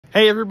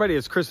Hey everybody,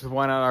 it's Chris with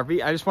Why Not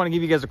RV. I just want to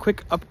give you guys a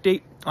quick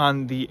update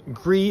on the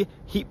Gree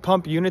heat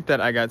pump unit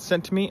that I got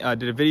sent to me. I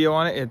did a video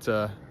on it. It's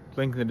a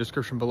link in the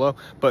description below.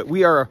 But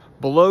we are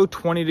below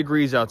 20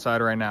 degrees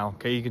outside right now.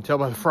 Okay, you can tell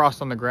by the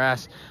frost on the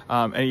grass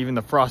and even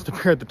the frost up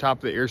here at the top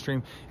of the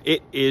Airstream.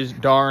 It is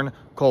darn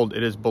cold.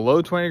 It is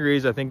below 20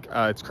 degrees. I think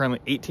it's currently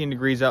 18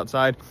 degrees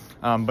outside.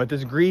 But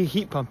this Gree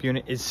heat pump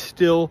unit is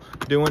still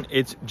doing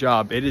its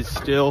job. It is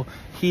still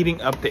heating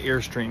up the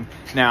Airstream.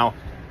 Now,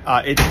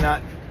 it's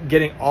not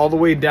getting all the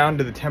way down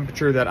to the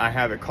temperature that I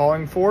have it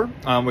calling for,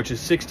 which is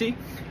 60,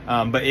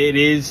 but it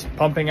is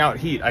pumping out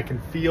heat. I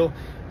can feel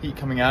heat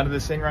coming out of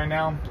this thing right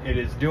now. It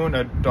is doing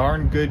a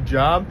darn good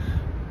job,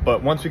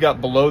 but once we got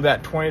below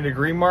that 20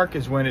 degree mark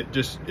is when it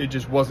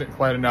just wasn't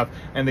quite enough,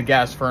 and the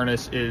gas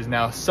furnace is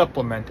now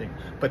supplementing.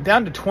 But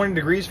down to 20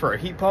 degrees for a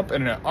heat pump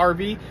in an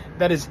RV,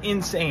 that is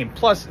insane.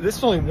 Plus, this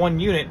is only one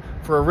unit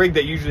for a rig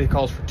that usually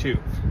calls for two,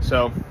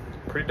 so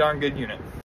pretty darn good unit.